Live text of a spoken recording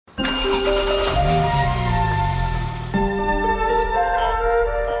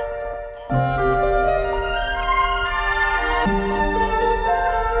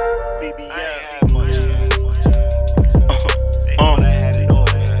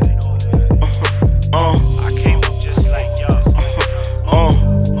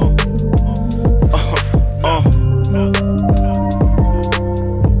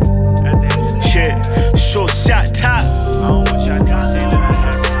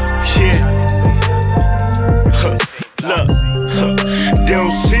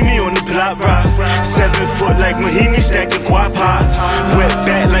stacking guap high. Wet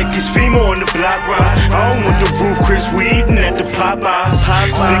back like it's FEMA on the block ride. I don't want the roof, Chris, we eating at the Popeyes.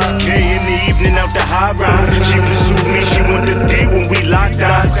 6K in the evening out the high rise. She pursued me, she want the D when we locked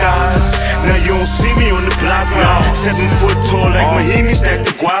eyes. Now you don't see me on the block ride. 7 foot tall like Mahimi, stack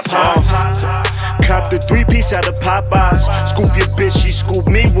the guap high. Cop the 3-piece out of Popeyes. Scoop your bitch, she scooped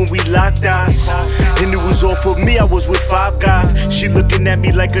me when we locked eyes. And it was all for me, I was with 5 guys. She looking at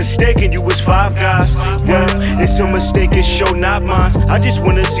me like a steak and you was 5 guys. Well, it's a mistake, it's show not mine. I just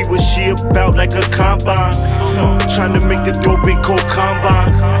wanna see what she about like a combine. Trying to make the dope in cold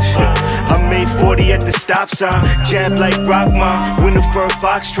combine. I made 40 at the stop sign. Jab like Rockman, when the fur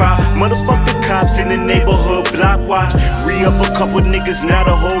fox try. Motherfuck the cops in the neighborhood block watch. Re-up a couple niggas, now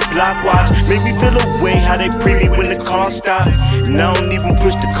the whole block watch. Make me feel away how they pre me when the car stop. And I don't even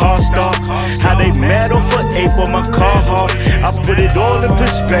push the car start. How they mad off for ape on my car hard. I put it all in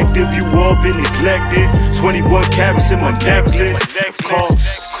perspective, you all been neglected. 21 carats in my necklace.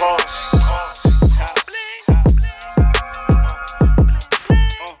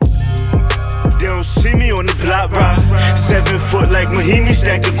 They don't see me on the block ride. 7 foot like Mahimi,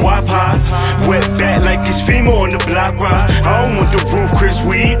 stacking guap high. Wet back like it's FEMA on the block ride. I don't want the roof, Chris,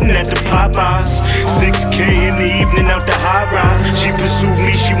 we eating at the Popeyes. 6K in the evening out the high rise. She pursued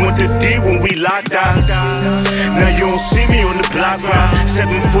me, she want the D when we locked eyes. Now you don't see me on the block ride. 7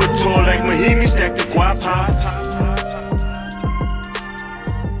 foot tall like Mahimi, stack the guap high.